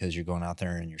operator because you're going out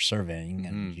there and you're surveying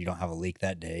and you don't have a leak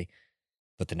that day,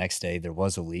 but the next day there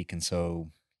was a leak. And so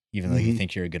even though you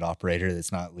think you're a good operator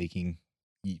that's not leaking,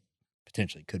 you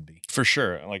potentially could be. For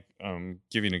sure. Like,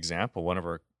 give you an example. One of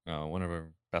our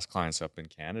best clients up in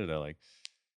Canada, like,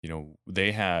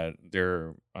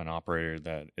 they're an operator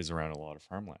that is around a lot of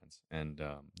farmlands, and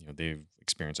they've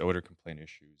experienced odor complaint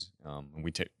issues. And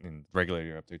the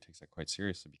regulator up there takes that quite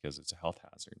seriously because it's a health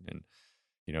hazard. And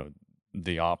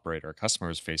the operator, our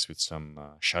customer, is faced with some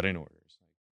shut-in orders.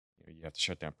 Like, you have to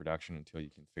shut down production until you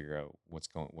can figure out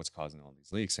what's causing all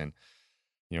these leaks. And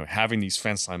having these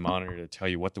fence line monitor to tell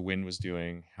you what the wind was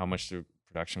doing, how much the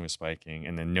production was spiking,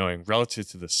 and then knowing relative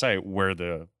to the site where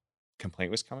the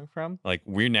complaint was coming from. Like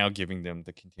we're now giving them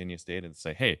the continuous data to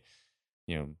say, hey,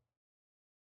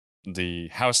 the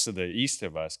house to the east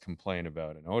of us complained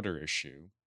about an odor issue.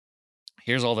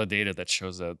 Here's all the data that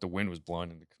shows that the wind was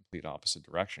blowing in the complete opposite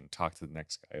direction. Talk to the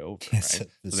next guy over, right?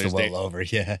 It's so well over,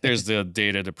 yeah. There's the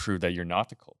data to prove that you're not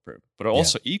the culprit, but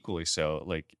also equally so,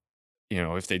 like,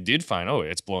 if they did find,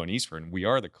 it's blowing eastward and we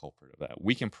are the culprit of that,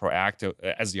 we can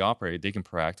as the operator, they can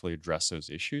proactively address those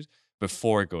issues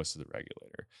before it goes to the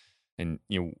regulator. And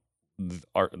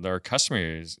our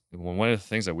customers, one of the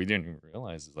things that we didn't even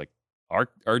realize is like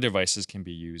our devices can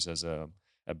be used as a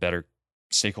better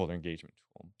stakeholder engagement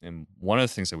tool. And one of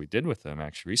the things that we did with them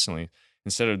actually recently,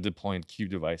 instead of deploying Cube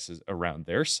devices around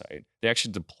their site, they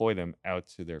actually deploy them out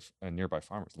to their nearby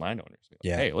farmers, landowners.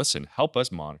 Like, hey, listen, help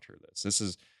us monitor this. This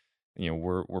is,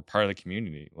 we're part of the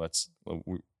community.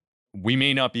 We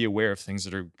may not be aware of things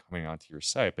that are coming onto your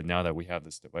site, but now that we have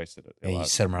this device that you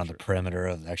set them around the perimeter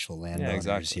of the actual landowners.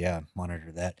 Yeah, exactly. Yeah,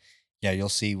 monitor that. Yeah, you'll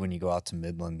see when you go out to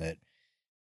Midland that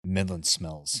Midland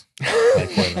smells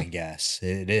like oil and gas.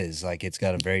 It is like it's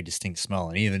got a very distinct smell,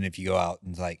 and even if you go out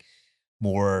and like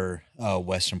more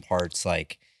western parts,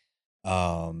 like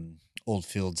old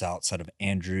fields outside of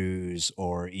Andrews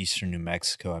or eastern New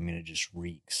Mexico, I mean, it just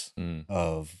reeks Mm.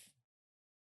 of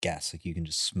gas. Like you can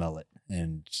just smell it,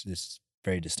 and it's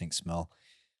very distinct smell.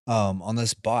 On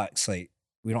this box, like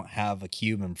we don't have a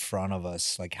cube in front of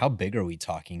us. Like, how big are we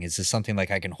talking? Is this something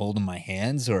like I can hold in my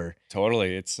hands, or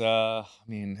Totally. It's I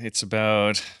mean, it's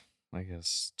about, I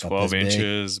guess, About 12 this big?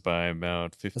 inches by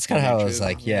about 15 That's kinda how I was inches.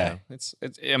 like, yeah. It's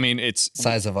I mean, it's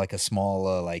size of like a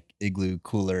small like igloo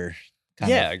cooler?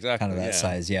 yeah, exactly. Kind of that yeah.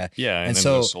 size, yeah. Yeah, and And then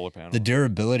so those solar panels. the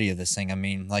durability of this thing, I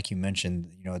mean, like you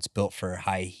mentioned, it's built for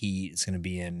high heat. It's going to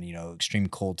be in, extreme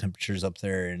cold temperatures up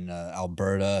there in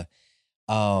Alberta.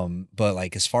 But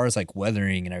like as far as like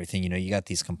weathering and everything, you got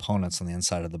these components on the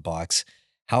inside of the box.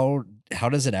 How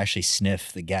does it actually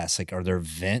sniff the gas? Like, are there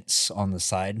vents on the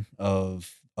side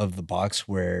of the box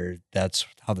where that's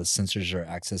how the sensors are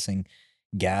accessing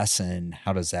gas? And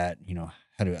how does that,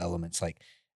 how do elements like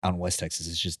out in West Texas,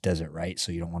 it's just desert, right?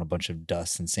 So you don't want a bunch of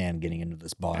dust and sand getting into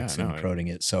this box no, and corroding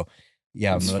it. So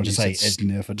yeah, It's I'm funny just you like said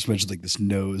sniff. I just mentioned like this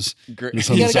nose. Great.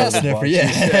 Just on you the got a side gas of the sniffer,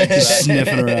 box. yeah. Just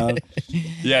sniffing around.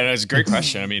 Yeah, no, it's a great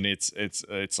question. I mean, it's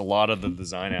a lot of the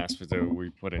design aspects that we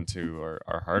put into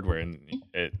our hardware, and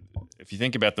if you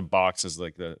think about the box as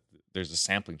like there's a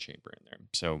sampling chamber in there.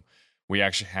 So we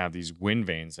actually have these wind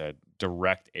vanes that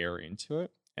direct air into it,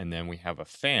 and then we have a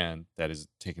fan that is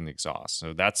taking the exhaust.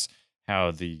 So that's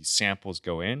how the samples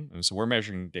go in. And so we're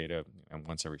measuring data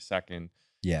once every second.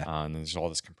 Yeah. And then there's all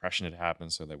this compression that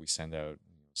happens so that we send out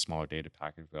smaller data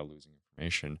packets without losing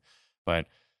information. But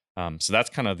so that's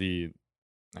kind of the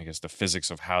physics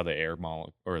of how the air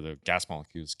or the gas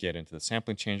molecules get into the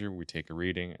sampling changer. We take a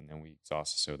reading and then we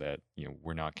exhaust it so that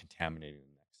we're not contaminating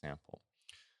the next sample.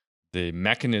 The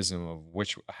mechanism of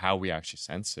how we actually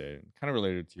sense it, kind of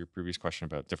related to your previous question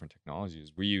about different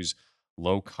technologies, we use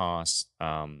low cost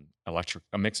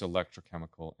a mix of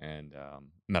electrochemical and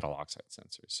metal oxide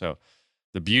sensors. So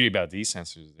the beauty about these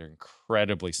sensors is they're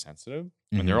incredibly sensitive,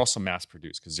 and they're also mass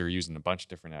produced because they're used in a bunch of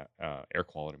different air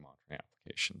quality monitoring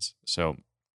applications. So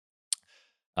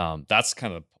that's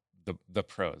kind of the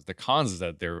pros. The cons is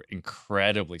that they're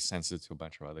incredibly sensitive to a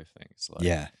bunch of other things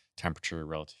like temperature,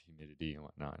 relative humidity, and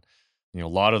whatnot. A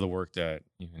lot of the work that,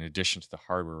 in addition to the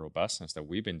hardware robustness that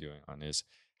we've been doing on is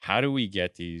how do we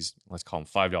get these, let's call them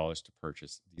 $5 to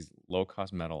purchase, these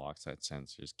low-cost metal oxide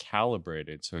sensors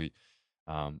calibrated so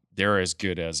they're as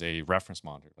good as a reference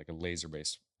monitor, like a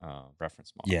laser-based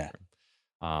reference monitor.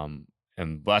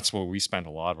 And that's what we spent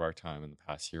a lot of our time in the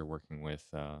past year working with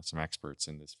some experts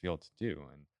in this field to do.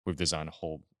 And we've designed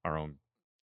our own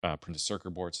printed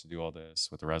circuit boards to do all this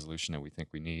with the resolution that we think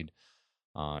we need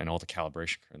and all the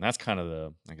calibration. And that's kind of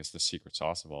the secret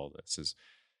sauce of all this is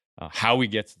how we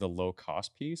get to the low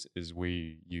cost piece is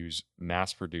we use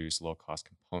mass produced low cost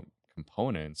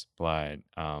components, but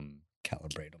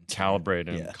calibrate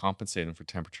them, compensate them for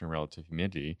temperature and relative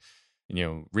humidity.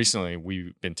 Recently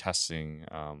we've been testing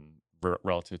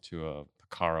relative to a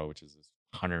Picarro, which is this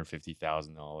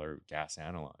 $150,000 gas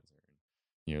analyzer.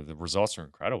 The results are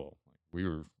incredible. We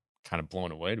were kind of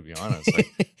blown away, to be honest.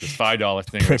 Like this $5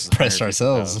 thing, pressed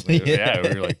ourselves. Yeah,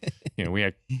 we were like, we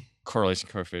had correlation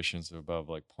coefficients of above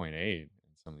like 0.8 in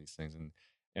some of these things. And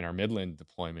in our Midland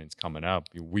deployments coming up,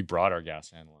 we brought our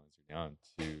gas analyzer down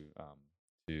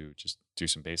to just do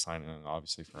some baseline and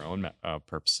obviously for our own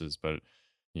purposes, but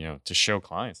to show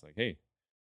clients like, hey,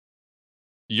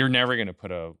 you're never going to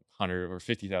put a $100,000 or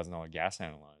 $50,000 gas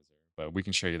analyzer, but we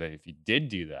can show you that if you did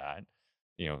do that,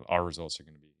 our results are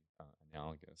going to be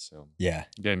analogous. So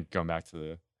again, going back to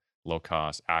the low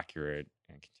cost, accurate,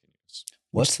 and continuous.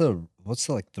 What's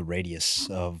the radius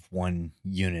of one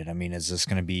unit? I mean, is this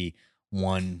going to be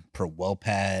one per well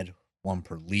pad, one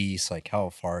per lease? Like, how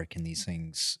far can these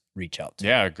things reach out to?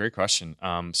 Yeah, great question.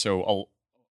 So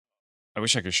I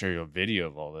wish I could show you a video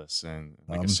of all this and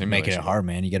like a simulation. Making it hard,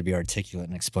 man. You got to be articulate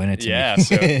and explain it to me. Yeah.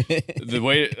 So the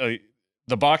way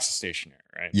the box is stationary,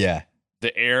 right? Yeah.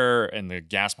 The air and the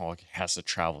gas molecule has to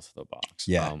travel to the box.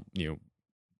 Yeah.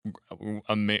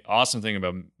 Awesome thing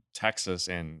about Texas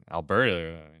and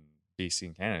Alberta and BC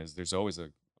and Canada is there's always a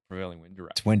prevailing wind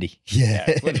direction. It's windy. Yeah,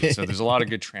 it's windy. So there's a lot of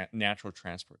good natural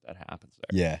transport that happens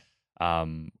there. Yeah.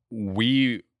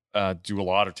 We do a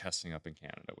lot of testing up in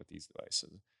Canada with these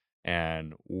devices,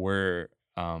 and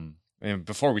and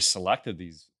before we selected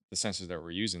the sensors that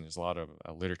we're using, there's a lot of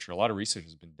literature, a lot of research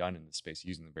has been done in this space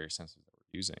using the various sensors that we're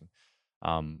using.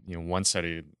 One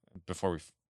study before we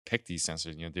picked these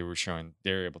sensors, they were showing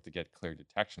they're able to get clear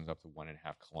detections up to 1.5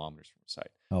 kilometers from the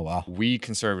site. Oh, wow. We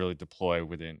conservatively deploy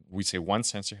we say one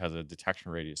sensor has a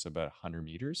detection radius of about 100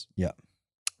 meters. Yeah.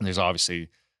 And there's obviously,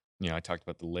 I talked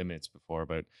about the limits before,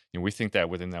 but we think that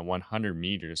within that 100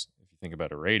 meters, if you think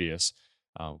about a radius,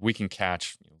 we can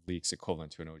catch leaks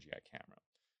equivalent to an OGI camera.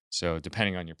 So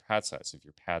depending on your pad size, if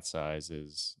your pad size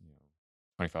is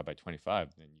 25 by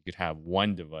 25, then you could have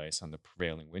one device on the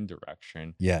prevailing wind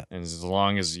direction. Yeah. And as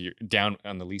long as you're down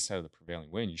on the lee side of the prevailing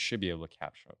wind, you should be able to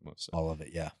capture most of it. All of it.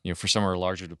 Yeah. For some of our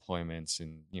larger deployments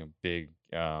and, big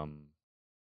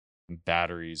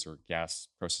batteries or gas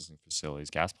processing facilities,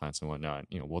 gas plants and whatnot,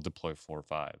 we'll deploy 4 or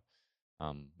 5.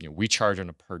 We charge on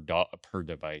a per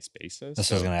device basis.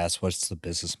 That's what I was going to ask. What's the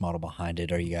business model behind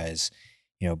it? Are you guys,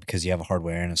 because you have a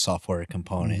hardware and a software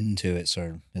component to it,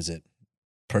 so is it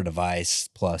per device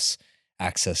plus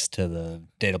access to the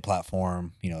data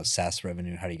platform, SaaS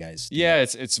revenue? How do you guys do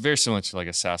that? It's very similar to like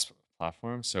a SaaS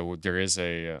platform. So there is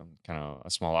a kind of a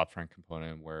small upfront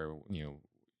component where,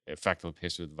 effectively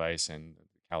pays for the device and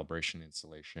calibration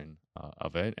installation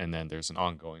of it. And then there's an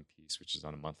ongoing piece, which is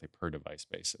on a monthly per device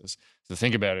basis. So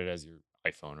think about it as your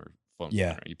iPhone or phone.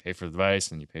 Yeah. You pay for the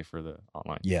device and you pay for the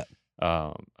online. Yeah.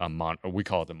 We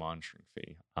call it the monitoring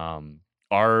fee.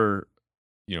 Our,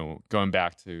 going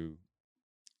back to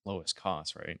lowest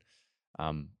cost, right?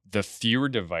 The fewer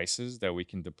devices that we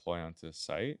can deploy onto the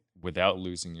site without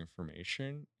losing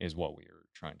information is what we are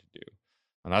trying to do.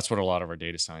 And that's what a lot of our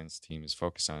data science team is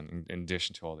focused on, in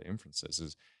addition to all the inferences,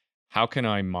 is how can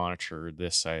I monitor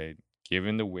this site,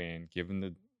 given the wind, given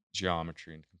the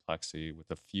geometry and complexity, with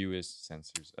the fewest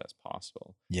sensors as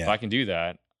possible. Yeah. If I can do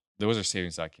that, those are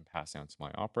savings that I can pass down to my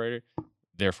operator.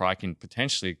 Therefore, I can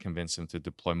potentially convince them to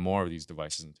deploy more of these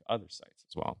devices into other sites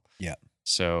as well. Yeah.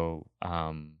 So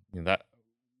that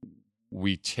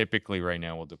we typically right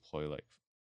now will deploy like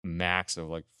max of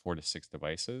like 4 to 6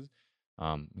 devices.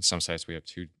 In some sites we have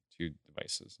two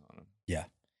devices on them. Yeah.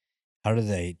 How do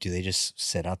they just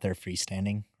sit out there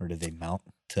freestanding, or do they mount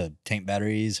to tank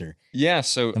batteries? Or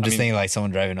So I'm just thinking like someone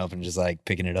driving up and just like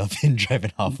picking it up and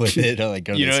driving off with it, or like,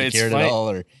 are they secured at all?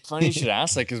 Or funny you should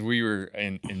ask that, because we were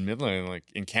in Midland, like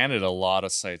in Canada, a lot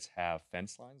of sites have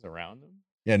fence lines around them.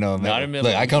 Yeah, no, not in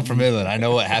Midland. Look, I come from Midland. I know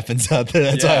what happens out there.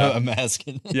 That's why I'm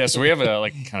asking. Yeah, so we have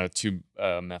kind of 2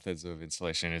 methods of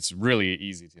installation. It's really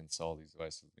easy to install these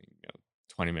devices.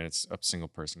 20 minutes, a single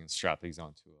person can strap these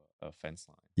onto a fence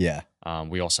line. Yeah.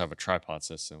 We also have a tripod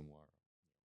system where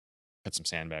put some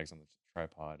sandbags on the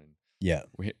tripod, and yeah,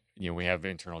 we have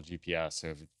internal GPS. So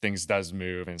if things does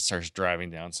move and it starts driving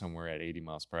down somewhere at 80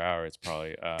 miles per hour, it's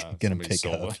probably gonna pick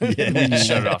up. We just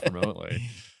shut it off remotely.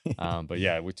 But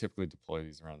yeah, we typically deploy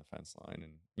these around the fence line.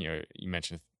 And you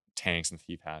mentioned tanks and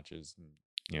thief hatches,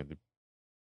 and the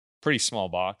pretty small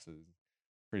boxes,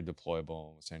 pretty deployable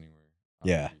almost anywhere.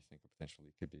 Yeah, you think the potential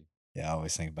could be. Yeah, I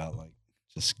always think about like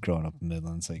just growing up in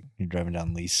Midlands, like you're driving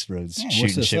down lease roads, Yeah,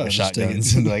 shooting shit with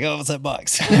shotguns, and like, oh, what's that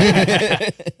box?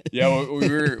 Yeah, we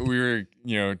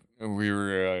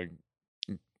were.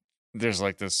 There's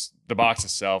like the box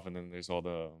itself, and then there's all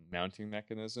the mounting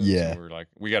mechanisms. Yeah, and we're like,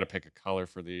 we got to pick a color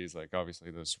for these. Like, obviously,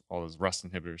 there's all this rust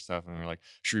inhibitor stuff, and we're like,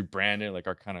 should we brand it? Like,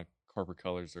 our kind of corporate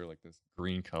colors are like this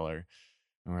green color,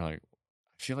 and we're like,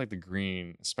 I feel like the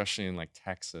green, especially in like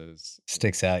Texas,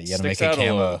 sticks out. You got to make it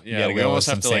camo. Yeah, we almost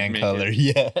have to sand like color.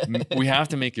 Yeah, we have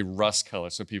to make it rust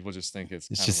color so people just think it's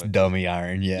just like dummy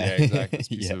iron. Yeah, exactly. This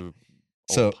piece of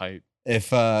old pipe. If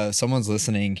someone's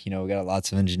listening, we got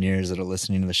lots of engineers that are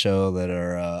listening to the show that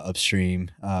are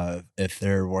upstream. If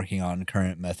they're working on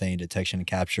current methane detection and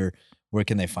capture, where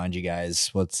can they find you guys?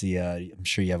 What's the, I'm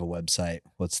sure you have a website.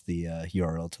 What's the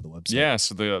URL to the website? Yeah,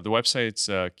 so the website's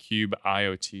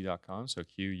QubeIoT.com. So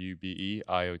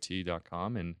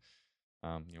QUBEIoT.com. And,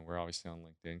 we're obviously on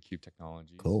LinkedIn, Cube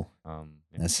Technologies. Cool.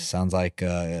 This sounds like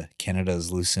Canada's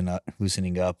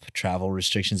loosening up travel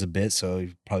restrictions a bit. So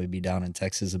you'll probably be down in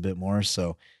Texas a bit more.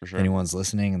 So if anyone's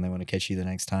listening and they want to catch you the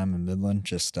next time in Midland,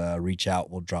 just reach out.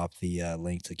 We'll drop the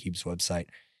link to Cube's website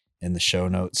in the show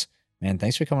notes. Man,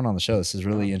 thanks for coming on the show. This is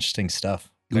really interesting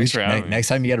stuff. Thanks for having me. Next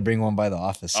time you got to bring one by the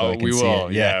office. So I can we see will.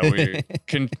 It. Yeah, we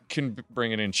can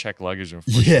bring it in check luggage.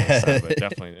 Unfortunately, but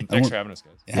definitely. And thanks for having us,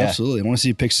 guys. Yeah. Absolutely. I want to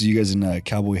see pictures of you guys in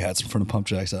cowboy hats in front of pump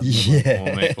jacks. Yeah,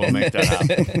 we'll make that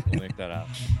happen. We'll make that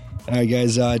happen. All right,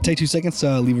 guys. Take 2 seconds.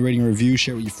 Leave a rating and review.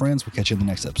 Share it with your friends. We'll catch you in the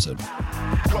next episode.